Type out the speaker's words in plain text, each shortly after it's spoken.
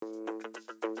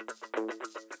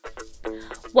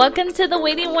Welcome to the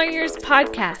Waiting Warriors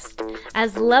podcast.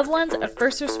 As loved ones of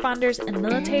first responders and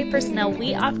military personnel,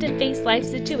 we often face life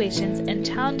situations and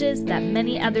challenges that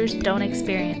many others don't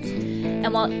experience.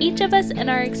 And while each of us and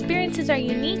our experiences are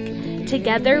unique,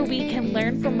 together we can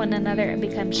learn from one another and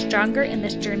become stronger in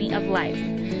this journey of life.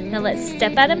 Now let's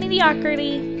step out of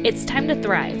mediocrity. It's time to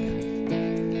thrive.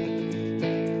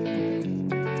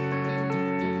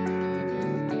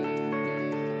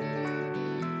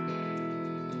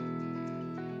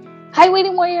 Hi,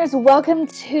 Waiting Warriors. Welcome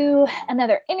to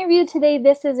another interview today.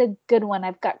 This is a good one.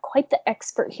 I've got quite the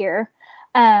expert here.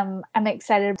 I'm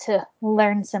excited to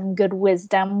learn some good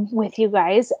wisdom with you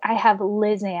guys. I have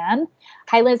Lizann.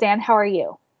 Hi, Lizann. How are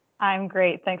you? I'm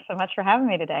great. Thanks so much for having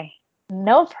me today.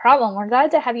 No problem. We're glad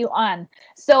to have you on.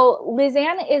 So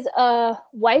Lizann is a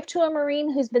wife to a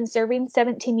Marine who's been serving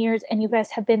 17 years, and you guys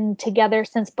have been together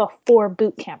since before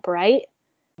boot camp, right?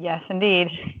 Yes, indeed.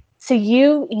 So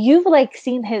you've like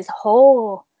seen his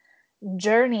whole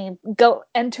journey, go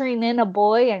entering in a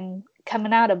boy and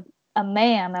coming out a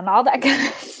man and all that kind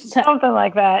of stuff. Something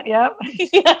like that. Yep.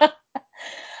 Yeah.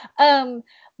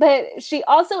 But she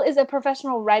also is a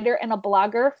professional writer and a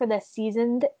blogger for the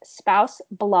Seasoned Spouse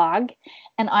blog.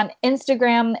 And on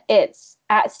Instagram, it's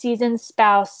at seasoned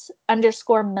spouse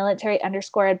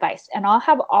 _military_advice. And I'll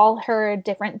have all her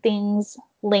different things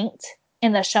linked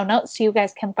in the show notes so you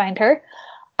guys can find her.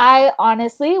 I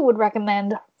honestly would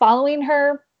recommend following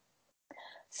her,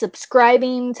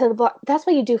 subscribing to the blog. That's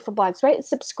what you do for blogs, right?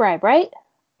 Subscribe, right?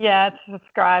 Yeah,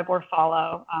 subscribe or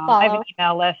follow. I have an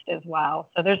email list as well.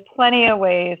 So there's plenty of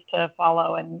ways to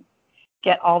follow and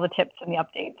get all the tips and the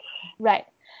updates. Right.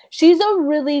 She's a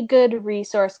really good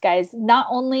resource, guys. Not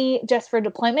only just for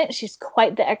deployment, she's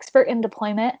quite the expert in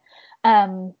deployment,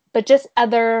 but just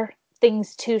other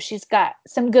things too. She's got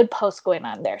some good posts going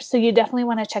on there. So you definitely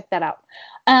want to check that out.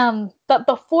 But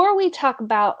before we talk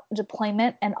about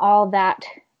deployment and all that,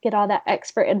 get all that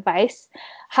expert advice,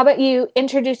 how about you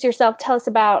introduce yourself? Tell us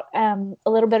about a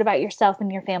little bit about yourself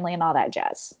and your family and all that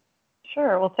jazz.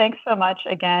 Sure. Well, thanks so much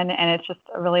again. And it's just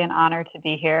really an honor to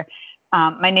be here.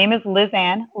 My name is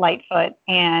Lizann Lightfoot,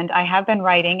 and I have been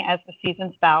writing as the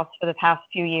seasoned spouse for the past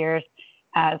few years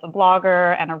as a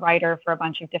blogger and a writer for a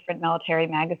bunch of different military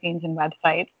magazines and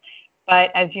websites. But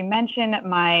as you mentioned,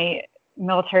 my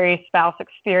military spouse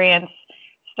experience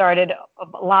started a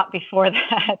lot before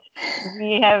that.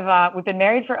 We've been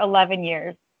married for 11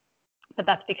 years, but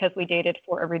that's because we dated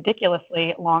for a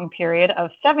ridiculously long period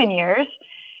of 7 years.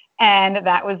 And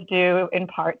that was due in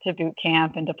part to boot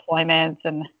camp and deployments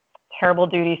and terrible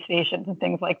duty stations and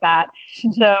things like that.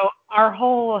 So our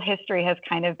whole history has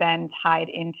kind of been tied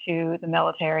into the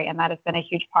military, and that has been a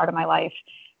huge part of my life,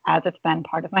 as it's been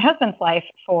part of my husband's life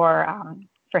for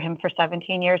him for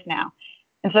 17 years now.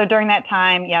 And so during that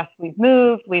time, yes, we've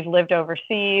moved, we've lived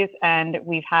overseas, and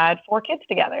we've had 4 kids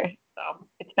together. So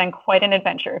it's been quite an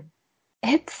adventure.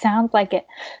 It sounds like it.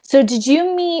 So did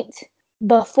you meet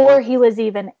before he was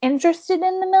even interested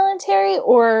in the military,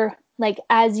 or like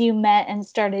as you met and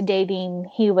started dating,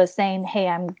 he was saying, "Hey,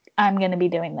 I'm going to be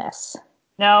doing this"?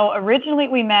 No, originally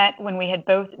we met when we had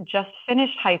both just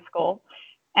finished high school,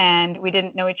 and we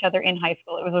didn't know each other in high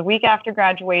school. It was a week after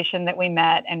graduation that we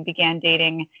met and began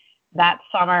dating that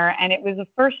summer. And it was the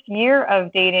first year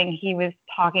of dating. He was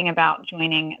talking about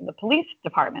joining the police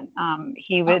department.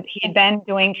 He had been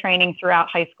doing training throughout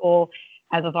high school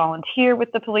as a volunteer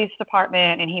with the police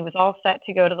department, and he was all set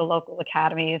to go to the local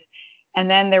academies. And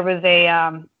then there was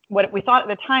what we thought at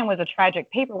the time was a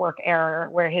tragic paperwork error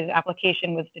where his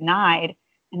application was denied.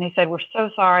 And they said, "We're so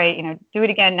sorry, do it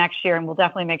again next year, and we'll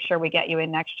definitely make sure we get you in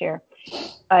next year."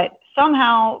 But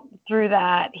somehow through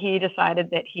that, he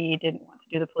decided that he didn't want to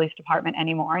do the police department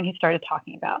anymore, and he started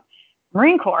talking about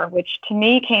Marine Corps, which to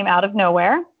me came out of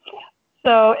nowhere.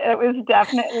 So it was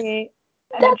definitely...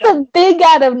 That's a big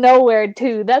out of nowhere,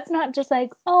 too. That's not just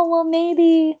like, oh, well,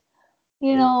 maybe,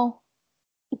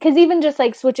 because even just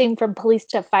like switching from police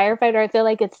to firefighter, I feel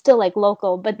like it's still like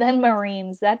local, but then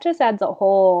Marines, that just adds a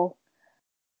whole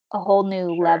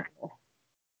new level.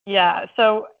 Yeah.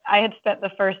 So I had spent the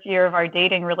first year of our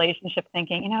dating relationship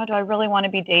thinking, do I really want to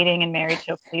be dating and married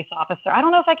to a police officer? I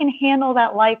don't know if I can handle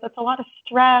that life. It's a lot of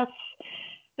stress.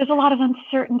 There's a lot of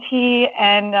uncertainty.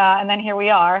 And then here we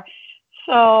are.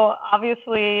 So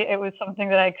obviously it was something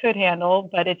that I could handle,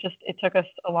 but it took us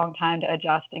a long time to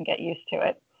adjust and get used to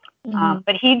it. Mm-hmm.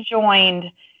 But he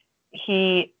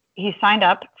signed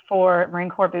up for Marine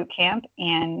Corps boot camp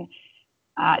and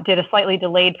did a slightly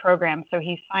delayed program. So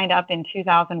he signed up in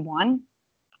 2001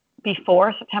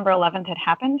 before September 11th had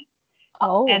happened.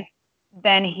 Oh. And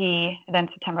then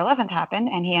September 11th happened,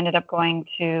 and he ended up going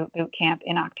to boot camp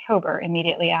in October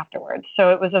immediately afterwards.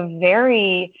 So it was a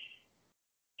very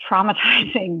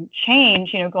traumatizing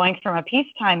change, going from a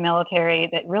peacetime military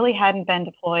that really hadn't been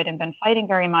deployed and been fighting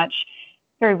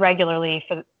very regularly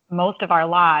for most of our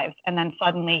lives, and then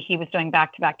suddenly he was doing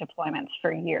back-to-back deployments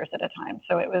for years at a time.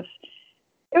 So it was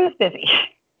busy.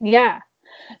 Yeah.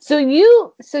 So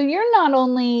you're not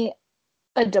only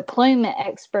a deployment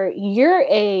expert, you're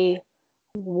a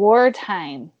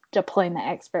wartime deployment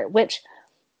expert, which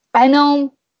I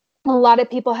know a lot of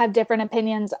people have different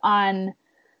opinions on.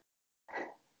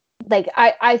 Like,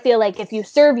 I feel like if you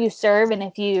serve, you serve, and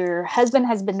if your husband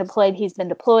has been deployed, he's been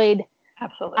deployed.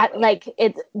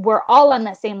 Absolutely. We're all on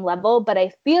the same level, but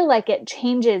I feel like it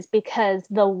changes because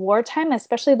the wartime,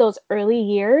 especially those early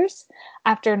years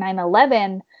after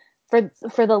 9/11,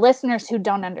 for the listeners who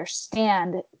don't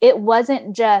understand, it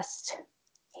wasn't just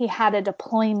he had a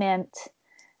deployment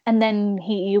and then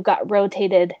you got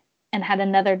rotated and had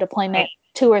another deployment Right.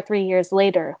 2 or 3 years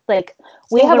later. Like,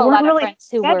 we have a lot of friends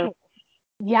who were,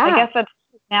 yeah. I guess that's,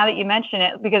 now that you mention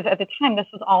it, because at the time this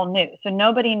was all new. So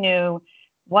nobody knew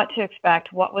what to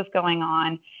expect, what was going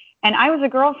on. And I was a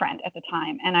girlfriend at the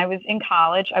time, and I was in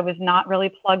college. I was not really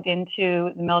plugged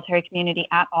into the military community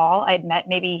at all. I had met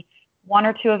maybe one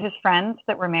or two of his friends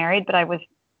that were married, but I was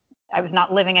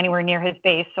not living anywhere near his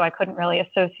base, so I couldn't really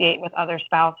associate with other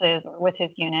spouses or with his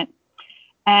unit.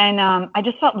 And I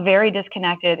just felt very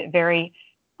disconnected, very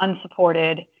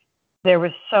unsupported. There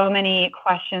was so many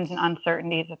questions and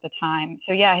uncertainties at the time.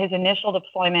 So yeah, his initial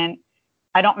deployment,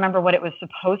 I don't remember what it was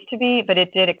supposed to be, but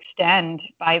it did extend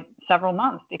by several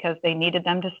months because they needed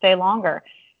them to stay longer.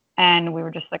 And we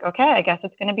were just like, okay, I guess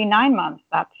it's going to be 9 months.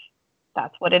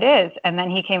 That's what it is. And then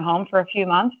he came home for a few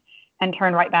months and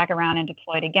turned right back around and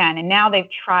deployed again. And now they've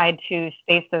tried to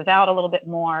space those out a little bit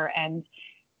more and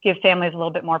give families a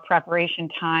little bit more preparation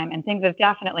time. And things have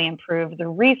definitely improved. The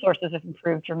resources have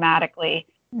improved dramatically.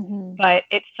 Mm-hmm. But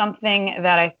it's something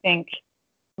that I think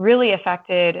really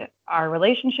affected our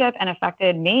relationship and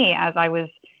affected me as I was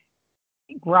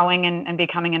growing and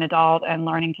becoming an adult and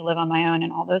learning to live on my own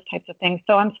and all those types of things.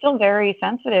 So I'm still very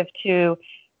sensitive to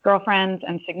girlfriends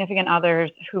and significant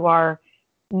others who are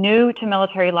new to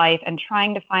military life and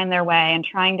trying to find their way and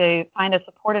trying to find a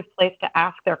supportive place to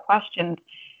ask their questions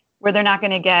where they're not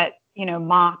going to get,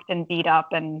 mocked and beat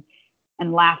up and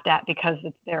laughed at because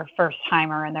it's their first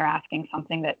timer and they're asking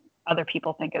something that other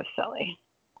people think is silly.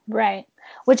 Right.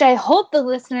 Which I hope the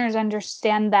listeners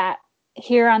understand that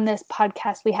here on this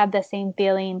podcast, we have the same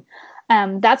feeling.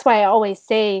 That's why I always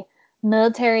say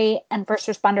military and first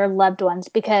responder loved ones,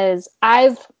 because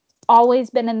I've always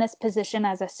been in this position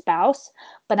as a spouse,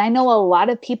 but I know a lot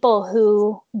of people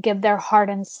who give their heart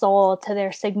and soul to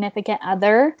their significant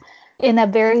other in a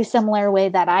very similar way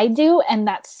that I do, and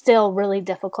that's still really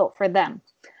difficult for them.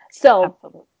 So,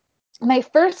 absolutely. My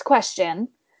first question,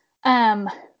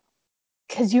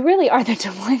 because you really are the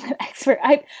deployment expert.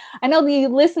 I know the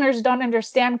listeners don't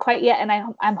understand quite yet, and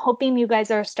I'm hoping you guys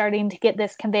are starting to get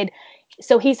this conveyed.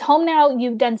 So he's home now.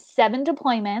 You've done 7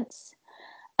 deployments,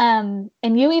 and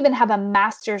you even have a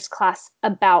master's class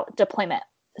about deployment.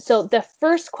 So the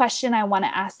first question I want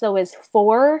to ask, though, is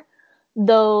for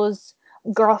those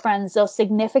girlfriends, those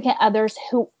significant others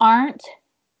who aren't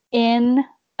in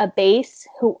a base,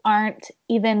 who aren't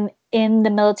even in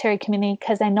the military community,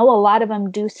 because I know a lot of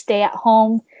them do stay at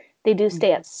home, they do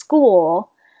stay at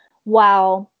school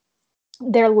while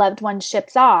their loved one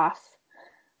ships off.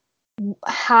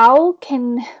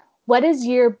 What is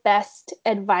your best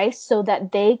advice so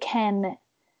that they can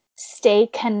stay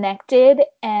connected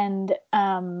and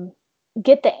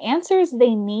get the answers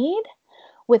they need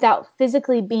without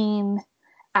physically being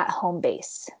at home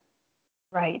base?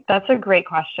 Right. That's a great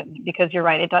question, because you're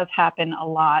right. It does happen a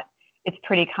lot. It's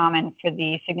pretty common for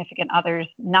the significant others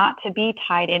not to be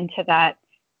tied into that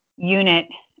unit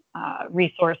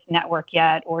resource network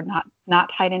yet, or not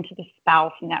tied into the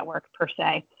spouse network per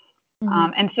se.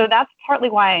 Mm-hmm. And so that's partly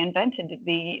why I invented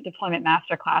the Deployment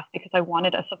Masterclass, because I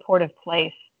wanted a supportive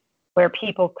place where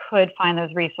people could find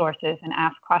those resources and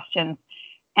ask questions.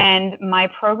 And my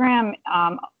program,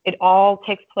 it all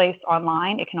takes place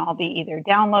online. It can all be either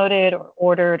downloaded or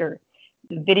ordered, or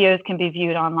the videos can be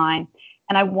viewed online.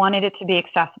 And I wanted it to be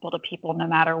accessible to people no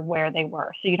matter where they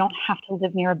were. So you don't have to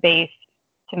live near a base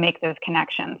to make those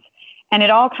connections. And it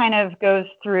all kind of goes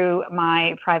through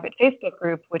my private Facebook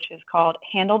group, which is called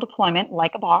Handle Deployment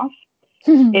Like a Boss.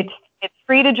 It's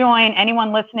free to join.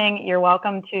 Anyone listening, you're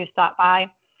welcome to stop by.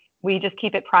 We just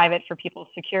keep it private for people's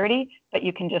security, but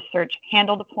you can just search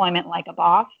Handle Deployment Like a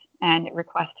Boss and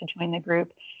request to join the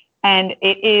group. And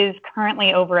it is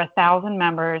currently over 1,000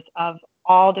 members of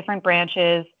all different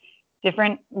branches,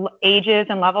 different ages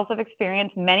and levels of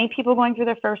experience. Many people going through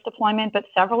their first deployment, but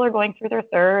several are going through their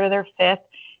third or their fifth.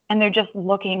 And they're just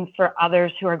looking for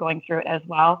others who are going through it as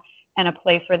well, and a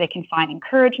place where they can find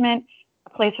encouragement, a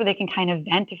place where they can kind of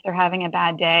vent if they're having a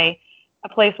bad day, a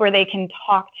place where they can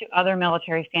talk to other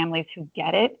military families who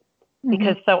get it.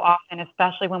 Because so often,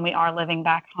 especially when we are living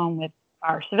back home with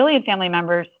our civilian family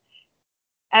members,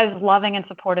 as loving and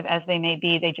supportive as they may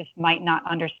be, they just might not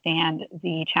understand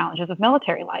the challenges of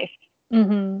military life.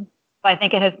 Mm-hmm. So I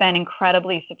think it has been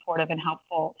incredibly supportive and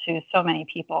helpful to so many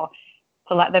people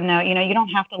to let them know, you don't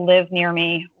have to live near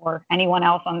me or anyone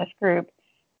else on this group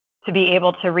to be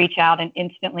able to reach out and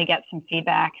instantly get some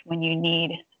feedback when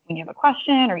you have a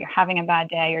question or you're having a bad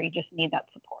day or you just need that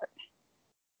support.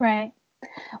 Right.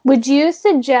 Would you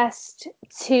suggest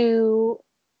to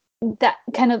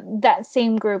that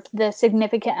same group, the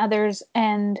significant others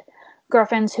and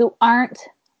girlfriends who aren't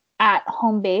at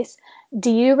home base,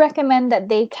 do you recommend that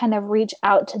they kind of reach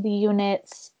out to the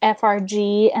units,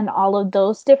 FRG, and all of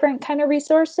those different kind of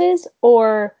resources?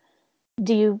 Or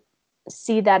do you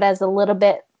see that as a little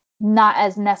bit not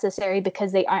as necessary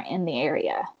because they aren't in the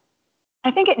area?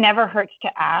 I think it never hurts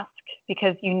to ask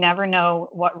because you never know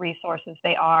what resources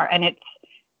they are. And it's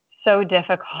so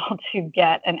difficult to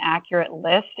get an accurate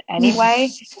list anyway.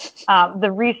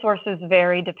 The resources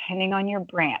vary depending on your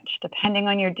branch, depending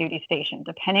on your duty station,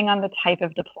 depending on the type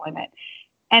of deployment.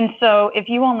 And so if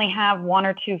you only have one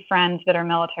or two friends that are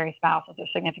military spouses or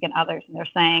significant others, and they're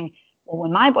saying, well,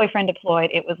 when my boyfriend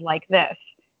deployed, it was like this,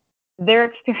 their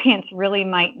experience really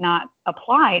might not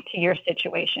apply to your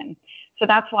situation. So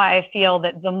that's why I feel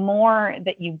that the more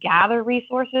that you gather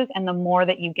resources and the more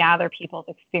that you gather people's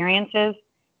experiences,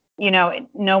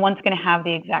 no one's going to have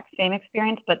the exact same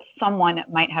experience, but someone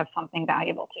might have something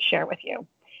valuable to share with you.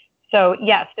 So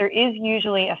yes, there is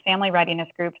usually a family readiness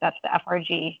group. That's the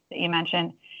FRG that you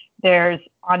mentioned. There's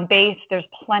on base, there's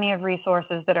plenty of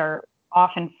resources that are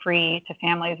often free to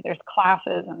families. There's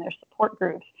classes and there's support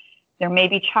groups. There may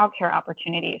be childcare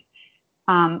opportunities.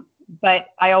 But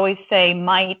I always say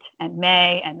might and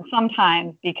may and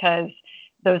sometimes because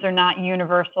those are not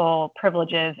universal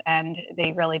privileges and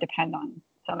they really depend on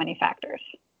so many factors.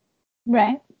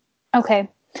 Right. Okay.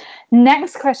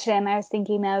 Next question I was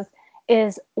thinking of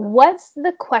is, what's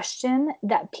the question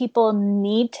that people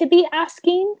need to be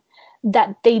asking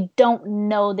that they don't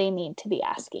know they need to be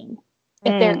asking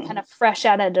if they're kind of fresh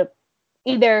out of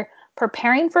either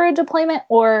preparing for a deployment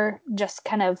or just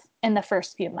kind of in the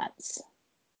first few months?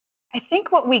 I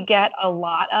think what we get a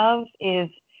lot of is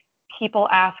people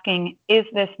asking, is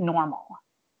this normal?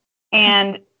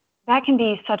 And that can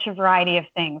be such a variety of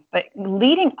things, but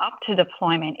leading up to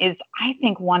deployment is, I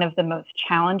think, one of the most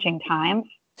challenging times.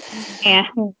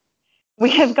 And we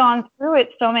have gone through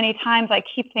it so many times. I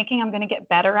keep thinking I'm going to get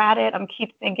better at it. I'm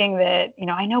keep thinking that,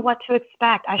 I know what to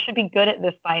expect. I should be good at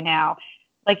this by now.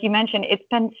 Like you mentioned, it's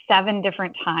been 7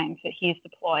 different times that he's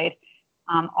deployed.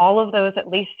 All of those at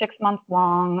least 6 months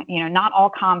long, not all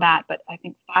combat, but I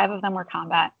think 5 of them were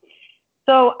combat.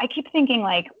 So I keep thinking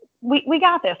like, we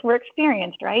got this, we're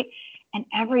experienced, right? And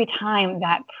every time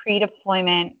that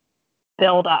pre-deployment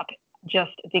build up,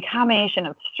 just the combination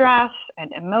of stress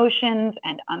and emotions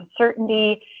and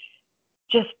uncertainty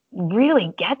just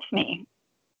really gets me.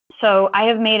 So I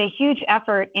have made a huge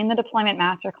effort in the deployment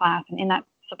masterclass and in that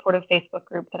supportive Facebook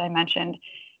group that I mentioned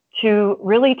to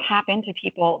really tap into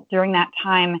people during that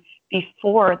time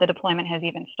before the deployment has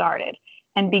even started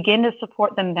and begin to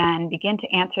support them then, begin to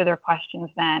answer their questions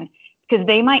then, because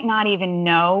they might not even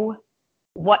know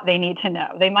what they need to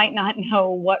know. They might not know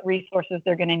what resources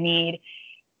they're going to need.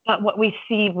 But what we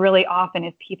see really often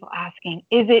is people asking,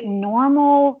 is it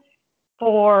normal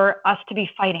for us to be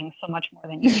fighting so much more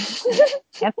than usual?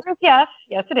 The answer is yes.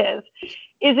 Yes, it is.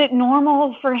 Is it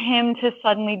normal for him to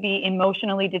suddenly be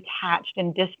emotionally detached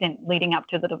and distant leading up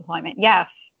to the deployment? Yes.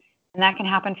 And that can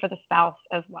happen for the spouse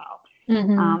as well.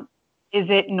 Mm-hmm. Is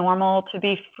it normal to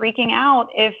be freaking out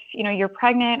if you're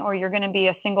pregnant or you're going to be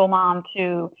a single mom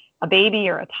to a baby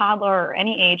or a toddler or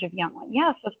any age of young one?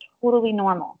 Yes, that's totally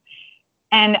normal.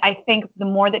 And I think the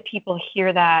more that people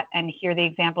hear that and hear the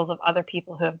examples of other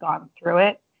people who have gone through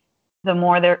it, the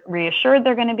more they're reassured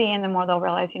they're going to be, and the more they'll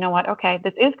realize, okay,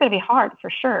 this is going to be hard for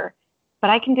sure, but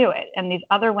I can do it. And these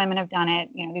other women have done it.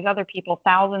 These other people,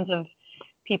 thousands of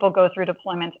people go through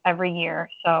deployments every year.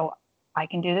 So I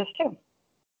can do this too.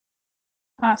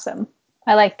 Awesome.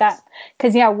 I like that.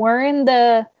 Because we're in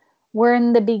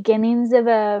the beginnings of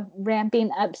a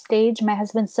ramping up stage. My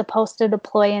husband's supposed to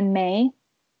deploy in May.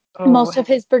 Oh. Most of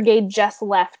his brigade just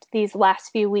left these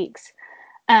last few weeks.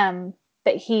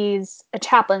 that he's a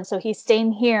chaplain, so he's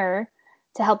staying here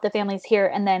to help the families here,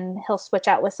 and then he'll switch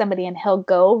out with somebody and he'll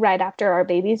go right after our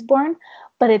baby's born.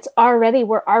 But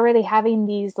we're already having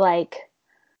these like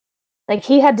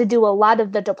he had to do a lot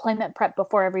of the deployment prep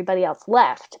before everybody else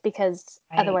left, because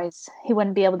Right. otherwise he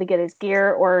wouldn't be able to get his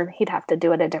gear, or he'd have to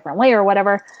do it a different way or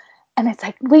whatever. And it's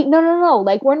like, wait, no, no, no.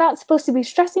 Like, we're not supposed to be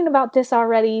stressing about this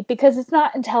already, because it's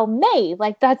not until May.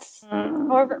 Like, that's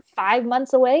however 5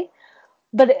 months away.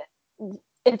 But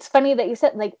it's funny that you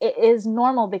said, like, it is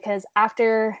normal, because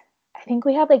after, I think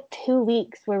we had like 2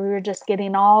 weeks where we were just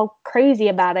getting all crazy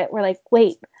about it. We're like,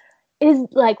 wait, is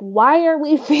like, why are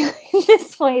we feeling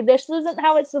this way? This isn't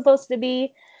how it's supposed to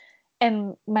be.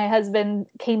 And my husband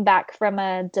came back from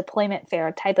a deployment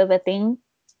fair type of a thing.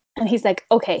 And he's like,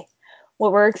 okay,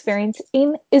 what we're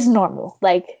experiencing is normal.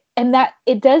 Like, and that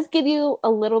it does give you a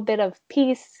little bit of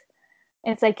peace.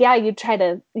 It's like, yeah, you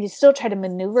still try to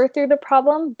maneuver through the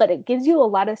problem, but it gives you a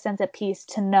lot of sense of peace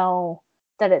to know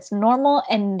that it's normal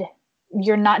and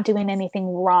you're not doing anything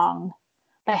wrong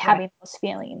by having those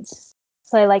feelings.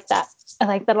 So I like that. I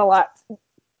like that a lot.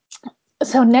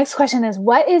 So next question is,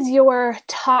 what is your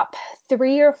top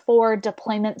 3 or 4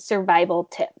 deployment survival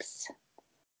tips?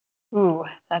 Ooh,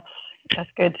 that's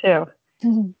good too.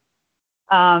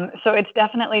 So it's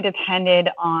definitely depended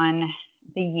on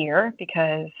the year,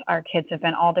 because our kids have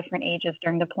been all different ages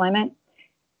during deployment.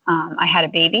 I had a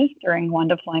baby during one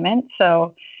deployment,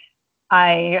 so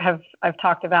I've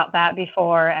talked about that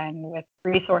before, and with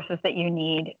resources that you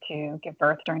need to give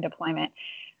birth during deployment.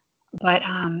 But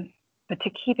to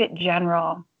keep it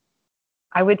general,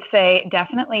 I would say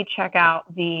definitely check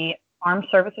out the Armed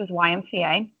Services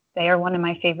YMCA. They are one of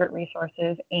my favorite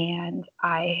resources, and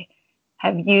I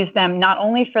have used them not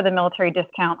only for the military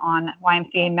discount on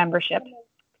YMCA membership,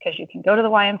 because you can go to the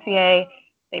YMCA,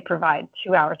 they provide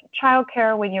 2 hours of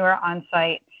childcare when you are on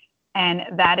site, and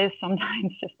that is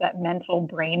sometimes just that mental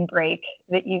brain break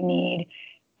that you need.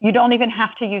 You don't even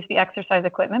have to use the exercise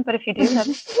equipment, but if you do,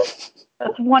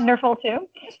 that's wonderful too.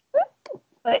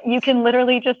 But you can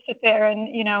literally just sit there and,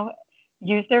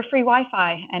 use their free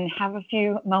Wi-Fi and have a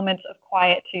few moments of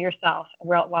quiet to yourself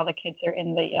while the kids are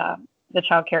in the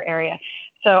childcare area.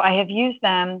 So I have used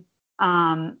them.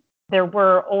 There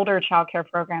were older childcare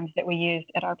programs that we used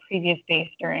at our previous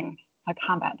base during a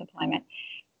combat deployment.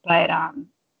 But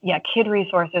kid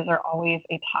resources are always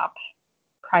a top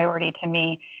priority to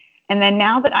me. And then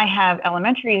now that I have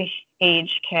elementary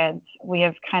age kids, we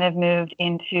have kind of moved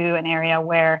into an area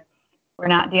where we're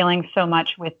not dealing so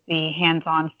much with the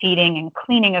hands-on feeding and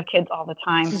cleaning of kids all the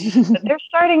time, but they're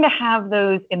starting to have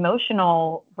those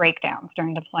emotional breakdowns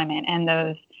during deployment, and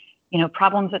those,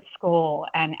 problems at school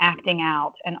and acting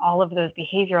out and all of those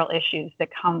behavioral issues that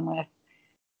come with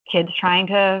kids trying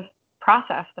to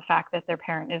process the fact that their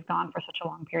parent is gone for such a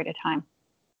long period of time.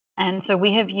 And so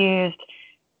we have used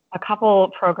a couple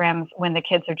programs when the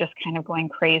kids are just kind of going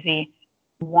crazy.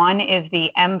 One is the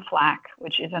MFLAC,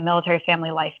 which is a Military Family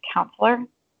Life Counselor,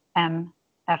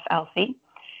 MFLC.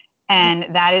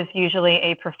 And that is usually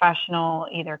a professional,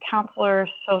 either counselor,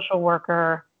 social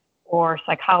worker, or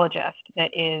psychologist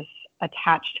that is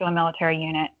attached to a military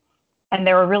unit. And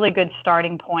they're a really good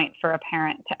starting point for a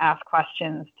parent to ask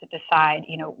questions to decide,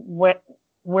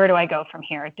 where do I go from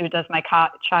here? Does my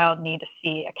child need to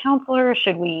see a counselor?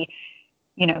 Should we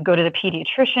go to the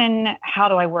pediatrician? How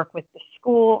do I work with the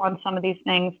school on some of these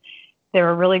things? They're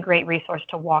a really great resource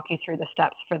to walk you through the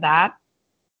steps for that.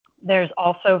 There's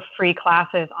also free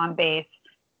classes on base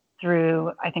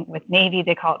through, I think with Navy,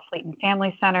 they call it Slayton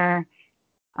Family Center.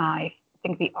 I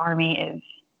think the Army is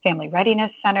Family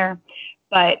Readiness Center.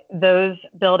 But those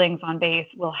buildings on base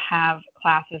will have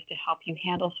classes to help you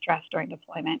handle stress during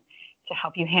deployment, to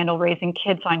help you handle raising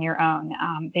kids on your own.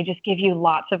 They just give you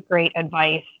lots of great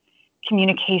advice,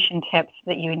 communication tips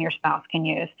that you and your spouse can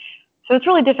use. So it's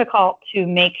really difficult to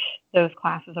make those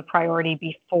classes a priority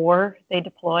before they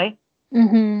deploy.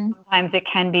 Mm-hmm. Sometimes it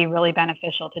can be really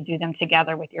beneficial to do them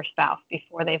together with your spouse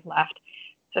before they've left,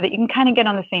 so that you can kind of get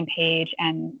on the same page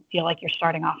and feel like you're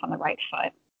starting off on the right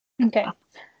foot. Okay.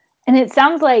 And it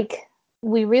sounds like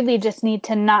we really just need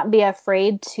to not be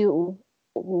afraid to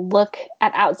look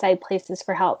at outside places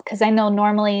for help. Because I know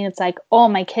normally it's like, oh,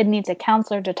 my kid needs a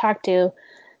counselor to talk to,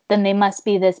 then they must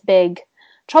be this big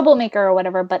troublemaker or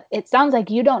whatever. But it sounds like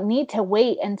you don't need to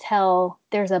wait until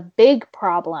there's a big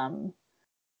problem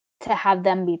to have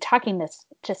them be talking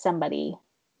to somebody.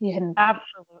 You can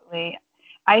Absolutely.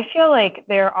 I feel like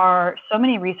there are so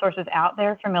many resources out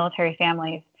there for military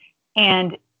families,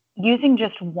 and using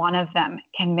just one of them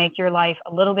can make your life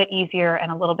a little bit easier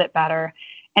and a little bit better.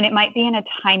 And it might be in a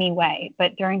tiny way,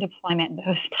 but during deployment,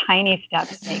 those tiny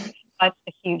steps make such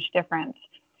a huge difference.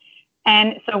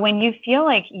 And so when you feel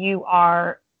like you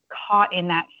are caught in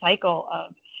that cycle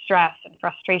of stress and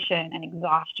frustration and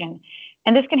exhaustion,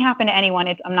 and this can happen to anyone.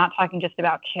 I'm not talking just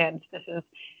about kids. This is,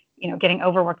 getting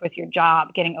overworked with your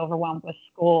job, getting overwhelmed with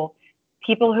school.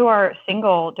 People who are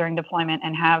single during deployment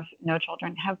and have no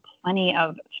children have plenty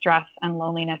of stress and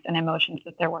loneliness and emotions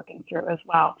that they're working through as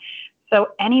well. So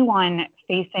anyone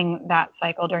facing that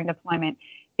cycle during deployment,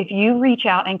 if you reach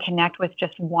out and connect with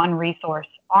just one resource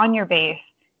on your base,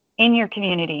 in your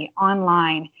community,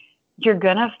 online, you're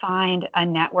going to find a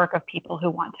network of people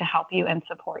who want to help you and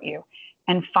support you.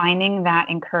 And finding that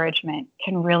encouragement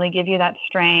can really give you that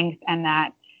strength and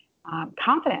that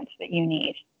confidence that you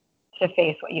need to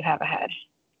face what you have ahead.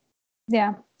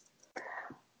 Yeah,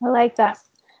 I like that.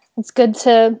 It's good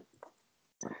to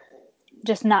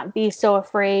just not be so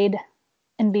afraid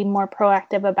and be more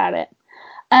proactive about it.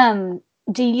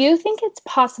 Do you think it's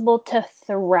possible to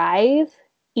thrive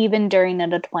even during a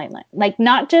deployment? Like,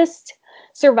 not just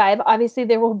survive. Obviously,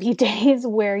 there will be days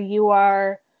where you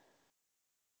are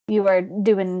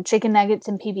doing chicken nuggets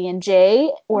and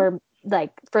PB&J, or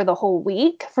like for the whole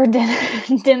week for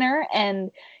dinner, and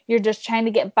you're just trying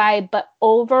to get by. But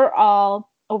overall,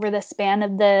 over the span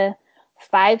of the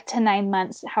 5 to 9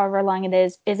 months, however long it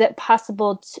is it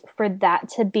possible for that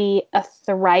to be a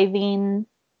thriving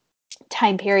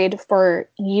time period for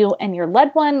you and your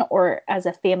loved one, or as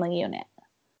a family unit?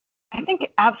 I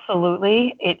think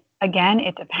absolutely. It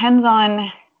depends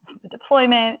on the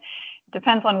deployment. It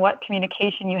depends on what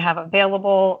communication you have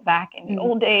available. Back in the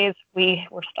old days, we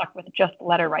were stuck with just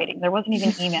letter writing. There wasn't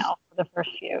even email for the first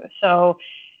few. So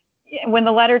when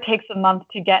the letter takes a month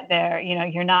to get there,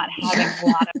 you're not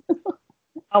having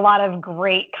a lot of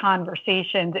great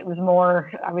conversations. It was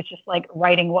more, I was just like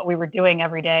writing what we were doing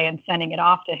every day and sending it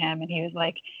off to him. And he was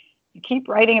like, "You keep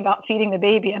writing about feeding the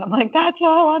baby." And I'm like, "That's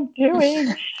all I'm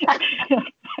doing."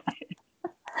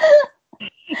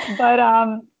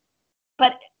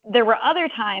 But there were other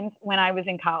times when I was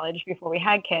in college before we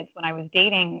had kids, when I was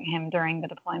dating him during the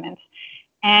deployments.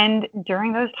 And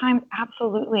during those times,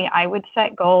 absolutely, I would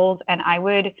set goals and I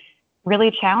would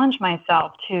really challenge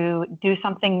myself to do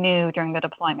something new during the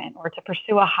deployment, or to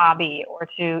pursue a hobby, or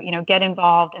to, get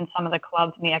involved in some of the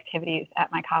clubs and the activities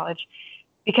at my college,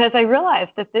 because I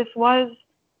realized that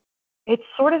it's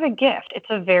sort of a gift. It's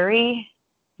a very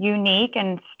unique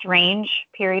and strange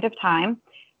period of time,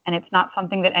 and it's not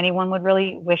something that anyone would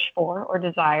really wish for or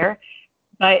desire,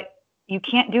 but you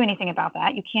can't do anything about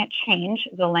that. You can't change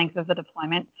the length of the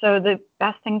deployment. So the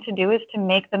best thing to do is to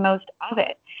make the most of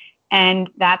it. And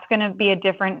that's going to be a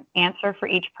different answer for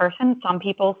each person. Some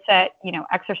people set,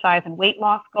 exercise and weight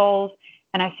loss goals,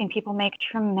 and I've seen people make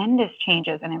tremendous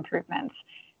changes and improvements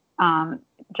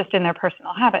just in their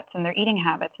personal habits and their eating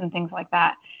habits and things like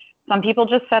that. Some people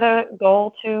just set a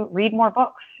goal to read more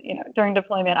books, during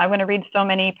deployment. I want to read so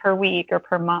many per week or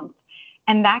per month.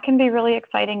 And that can be really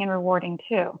exciting and rewarding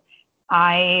too.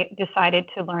 I decided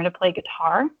to learn to play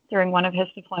guitar during one of his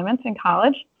deployments in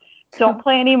college. Don't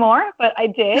play anymore, but I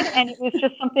did. And it was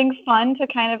just something fun to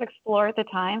kind of explore at the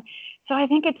time. So I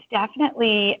think it's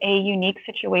definitely a unique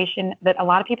situation that a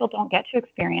lot of people don't get to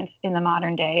experience in the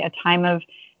modern day, a time of,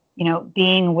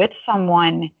 being with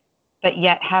someone, but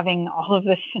yet having all of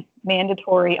this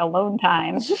mandatory alone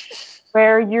time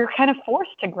where you're kind of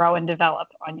forced to grow and develop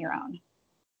on your own.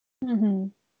 Mm-hmm.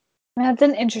 That's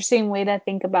an interesting way to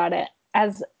think about it,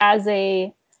 as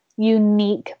a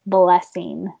unique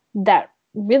blessing that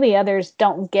really others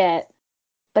don't get.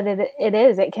 But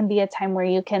it can be a time where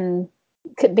you can,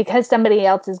 because somebody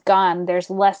else is gone, there's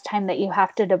less time that you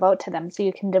have to devote to them, so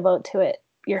you can devote to it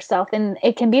yourself. And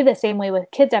it can be the same way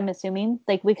with kids, I'm assuming.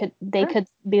 Like they could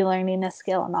be learning a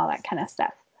skill and all that kind of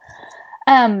stuff.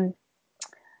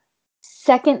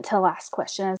 Second to last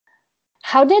question is,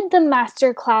 how did the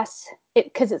master class,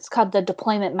 because it's called the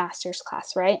Deployment Masters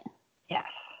class, right? Yes.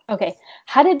 Okay.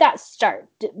 How did that start?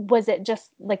 Was it just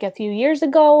like a few years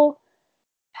ago?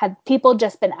 Had people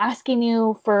just been asking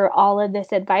you for all of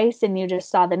this advice and you just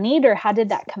saw the need, or how did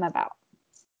that come about?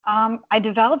 I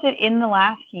developed it in the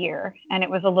last year, and it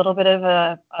was a little bit of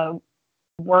a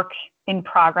work in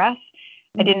progress.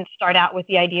 I didn't start out with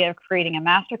the idea of creating a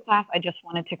masterclass. I just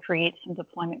wanted to create some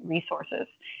deployment resources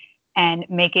and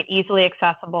make it easily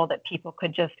accessible, that people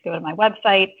could just go to my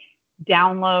website,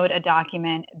 download a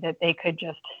document that they could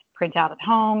just print out at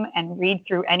home and read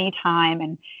through any time.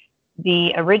 And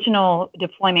the original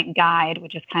deployment guide,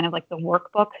 which is kind of like the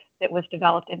workbook that was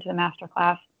developed into the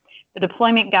masterclass, the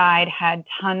deployment guide had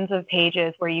tons of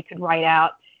pages where you could write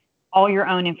out all your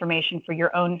own information for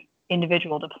your own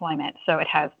individual deployment. So it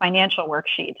has financial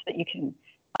worksheets that you can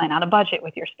plan out a budget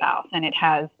with your spouse, and it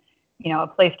has a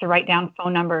place to write down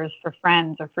phone numbers for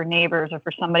friends or for neighbors or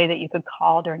for somebody that you could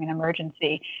call during an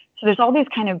emergency. So there's all these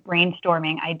kind of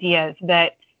brainstorming ideas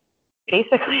that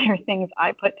basically are things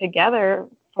I put together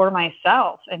for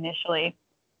myself initially.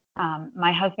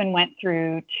 My husband went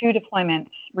through 2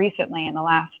 deployments recently in the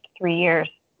last 3 years,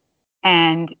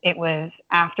 and it was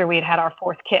after we had had our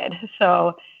 4th kid.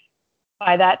 So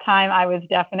by that time, I was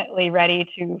definitely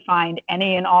ready to find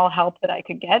any and all help that I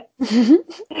could get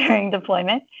during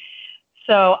deployment.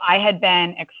 So I had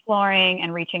been exploring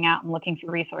and reaching out and looking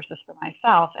for resources for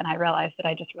myself, and I realized that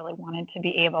I just really wanted to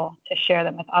be able to share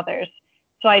them with others.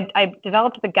 So I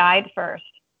developed the guide first,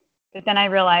 but then I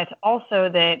realized also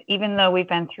that even though we've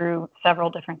been through several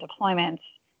different deployments,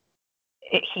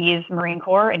 he is Marine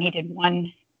Corps, and he did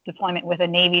 1 deployment with a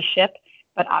Navy ship,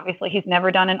 but obviously he's never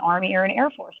done an Army or an Air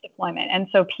Force deployment. And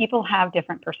so people have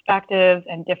different perspectives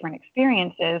and different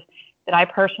experiences that I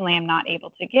personally am not able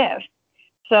to give.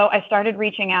 So I started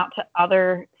reaching out to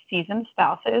other seasoned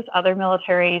spouses, other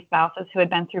military spouses who had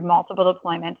been through multiple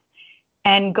deployments,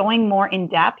 and going more in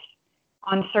depth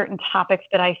on certain topics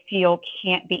that I feel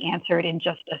can't be answered in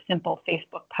just a simple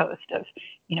Facebook post of,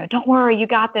 don't worry, you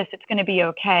got this, it's going to be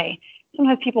okay.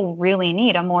 Sometimes people really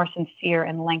need a more sincere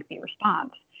and lengthy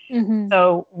response. Mm-hmm.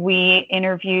 So we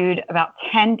interviewed about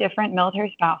 10 different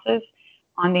military spouses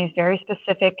on these very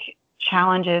specific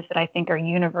challenges that I think are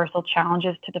universal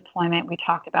challenges to deployment. We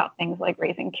talked about things like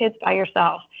raising kids by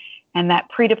yourself and that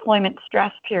pre-deployment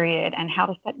stress period and how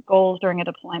to set goals during a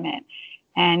deployment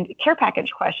and care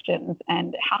package questions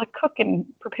and how to cook and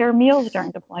prepare meals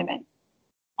during deployment.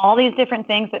 All these different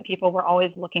things that people were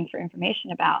always looking for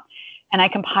information about. And I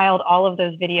compiled all of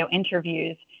those video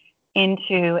interviews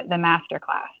into the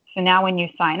masterclass. So now when you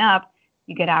sign up,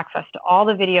 you get access to all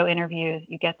the video interviews,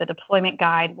 you get the deployment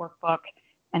guide workbook,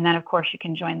 and then of course you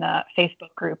can join the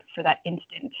Facebook group for that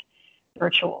instant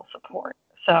virtual support.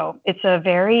 So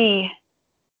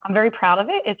I'm very proud of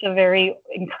it. It's a very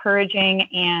encouraging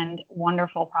and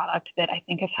wonderful product that I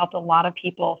think has helped a lot of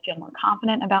people feel more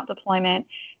confident about deployment,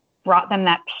 brought them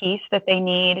that peace that they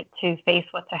need to face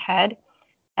what's ahead,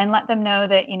 and let them know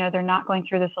that, they're not going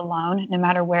through this alone, no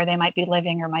matter where they might be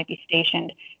living or might be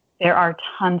stationed. There are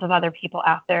tons of other people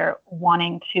out there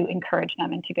wanting to encourage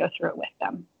them and to go through it with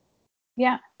them.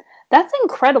 Yeah, that's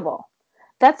incredible.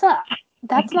 That's not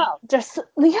just,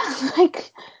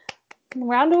 like,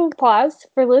 round of applause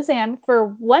for Lizann for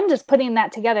one, just putting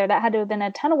that together. That had to have been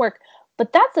a ton of work,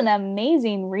 but that's an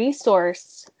amazing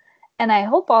resource. And I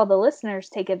hope all the listeners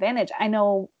take advantage. I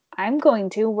know I'm going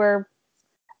to.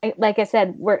 Like I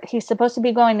said, he's supposed to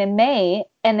be going in May,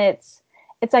 and it's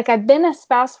like I've been a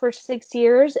spouse for 6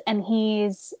 years, and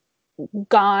he's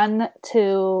gone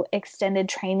to extended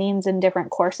trainings and different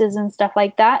courses and stuff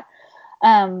like that.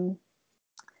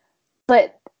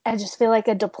 But I just feel like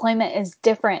a deployment is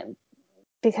different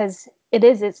because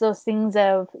it's those things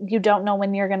of you don't know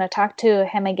when you're going to talk to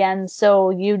him again. So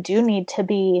you do need to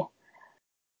be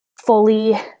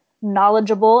fully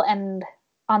knowledgeable and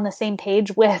on the same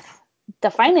page with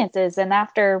the finances. And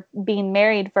after being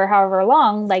married for however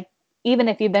long, like even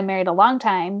if you've been married a long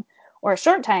time or a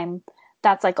short time,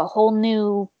 that's like a whole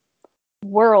new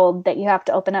world that you have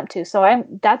to open up to. So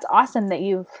that's awesome that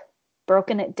you've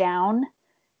broken it down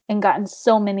and gotten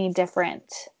so many different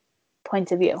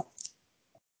points of view.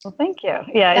 Well, thank you.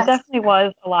 Yeah, It definitely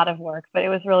was a lot of work, but it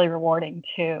was really rewarding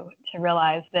too, to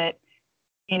realize that,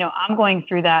 I'm going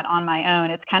through that on my own.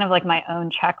 It's kind of like my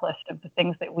own checklist of the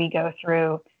things that we go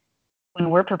through when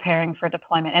we're preparing for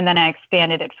deployment. And then I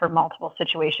expanded it for multiple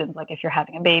situations, like if you're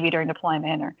having a baby during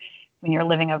deployment or when you're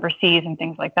living overseas and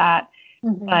things like that.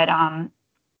 Mm-hmm.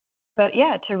 But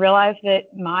yeah, to realize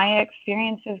that my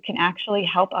experiences can actually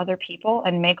help other people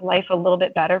and make life a little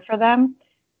bit better for them,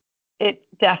 it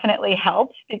definitely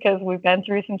helps because we've been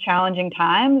through some challenging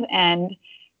times and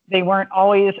they weren't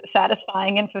always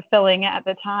satisfying and fulfilling at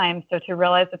the time. So to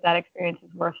realize that experience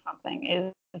is worth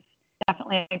something is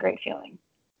definitely a great feeling.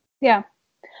 Yeah.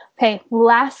 Okay,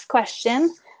 last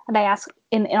question that I ask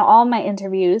in all my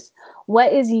interviews.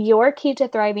 What is your key to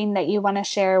thriving that you want to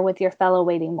share with your fellow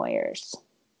waiting warriors?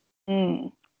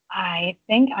 I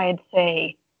think I'd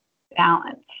say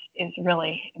balance is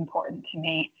really important to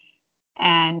me.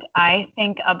 And I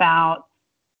think about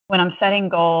when I'm setting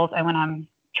goals and when I'm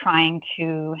trying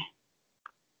to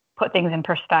put things in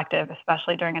perspective,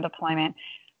 especially during a deployment,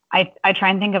 I try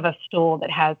and think of a stool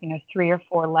that has, 3 or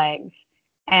 4 legs.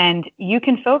 And you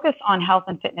can focus on health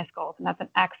and fitness goals, and that's an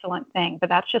excellent thing, but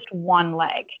that's just one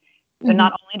leg. So mm-hmm.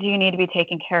 Not only do you need to be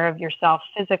taking care of yourself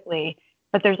physically,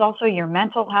 but there's also your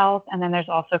mental health, and then there's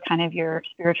also kind of your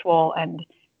spiritual and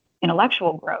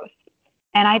intellectual growth.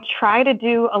 And I try to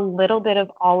do a little bit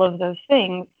of all of those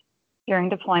things during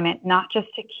deployment, not just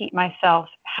to keep myself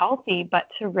healthy, but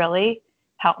to really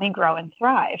help me grow and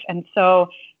thrive. And so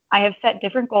I have set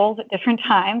different goals at different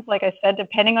times. Like I said,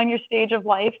 depending on your stage of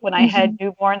life, when I had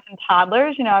newborns and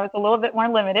toddlers, I was a little bit more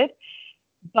limited.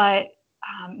 But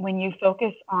when you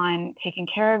focus on taking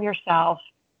care of yourself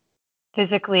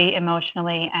physically,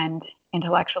 emotionally, and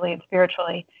intellectually and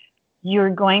spiritually, you're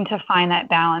going to find that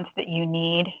balance that you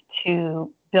need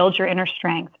to build your inner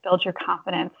strength, build your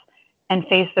confidence, and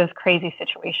face those crazy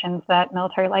situations that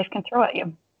military life can throw at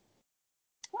you.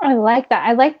 I like that.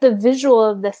 I like the visual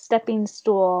of the stepping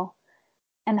stool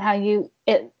and how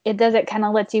it does, it kind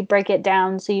of lets you break it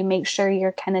down so you make sure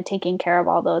you're kind of taking care of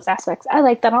all those aspects. I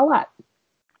like that a lot.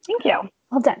 Thank you.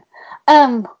 Well done.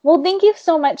 Well, thank you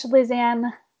so much,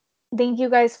 Lizann. Thank you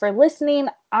guys for listening.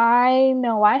 I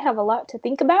know I have a lot to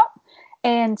think about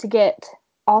and to get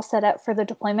all set up for the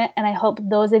deployment. And I hope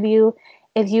those of you,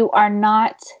 if you are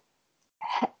not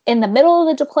in the middle of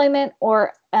the deployment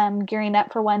or gearing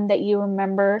up for one, that you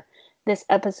remember this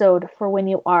episode for when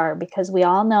you are, because we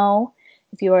all know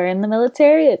if you are in the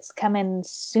military, it's coming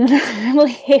sooner or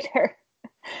later.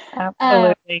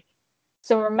 Absolutely.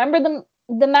 So remember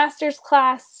the master's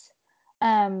class.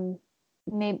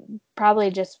 Maybe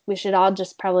we should all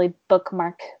just probably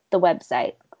bookmark the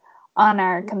website on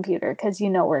our computer, because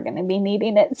we're going to be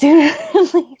needing it sooner or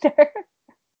later.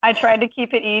 I tried to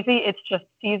keep it easy. It's just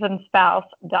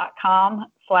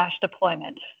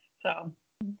seasonspouse.com/deployment. So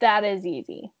that is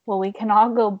easy. Well, we can all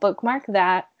go bookmark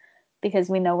that, because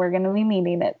we know we're going to be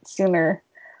needing it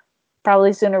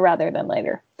probably sooner rather than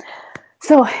later.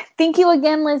 So thank you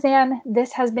again, Lizann.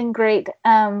 This has been great.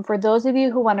 For those of you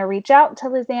who want to reach out to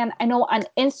Lizann, I know on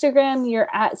Instagram you're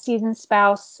at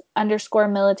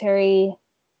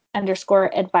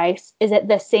seasonspouse_military_advice. Is it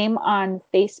the same on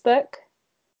Facebook?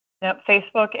 Yep,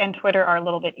 Facebook and Twitter are a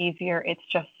little bit easier. It's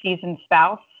just Season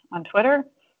Spouse on Twitter,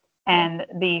 and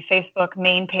the Facebook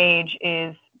main page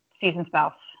is Season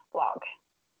Spouse blog.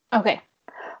 Okay,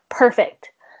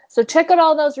 perfect. So check out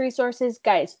all those resources,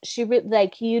 guys.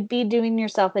 You'd be doing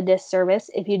yourself a disservice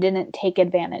if you didn't take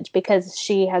advantage, because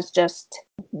she has just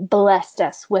blessed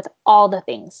us with all the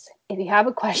things. If you have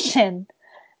a question,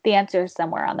 the answer is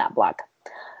somewhere on that blog.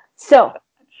 So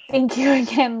thank you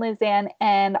again, Lizann,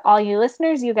 and all you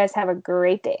listeners. You guys have a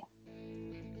great day.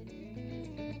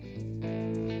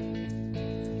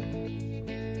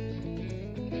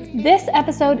 This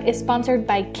episode is sponsored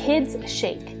by Kids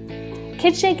Shake.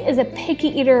 Kids Shake is a picky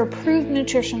eater approved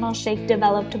nutritional shake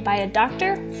developed by a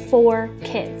doctor for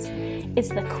kids. It's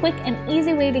the quick and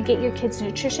easy way to get your kids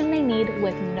nutrition they need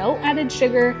with no added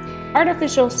sugar,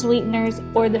 artificial sweeteners,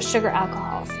 or the sugar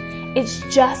alcohols. It's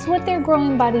just what their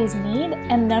growing bodies need,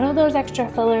 and none of those extra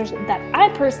fillers that I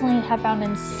personally have found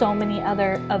in so many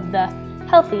other of the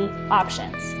healthy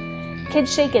options.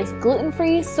 Kids Shake is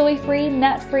gluten-free, soy-free,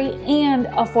 nut-free, and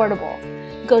affordable.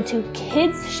 Go to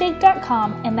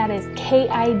kidshake.com, and that is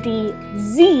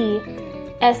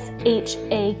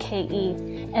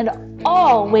KIDZSHAKE. And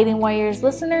all Waiting Warriors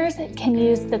listeners can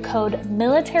use the code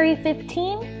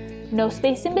military15, no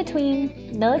space in between,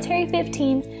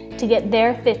 military15, to get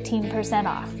their 15%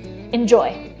 off.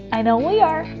 Enjoy. I know we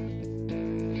are.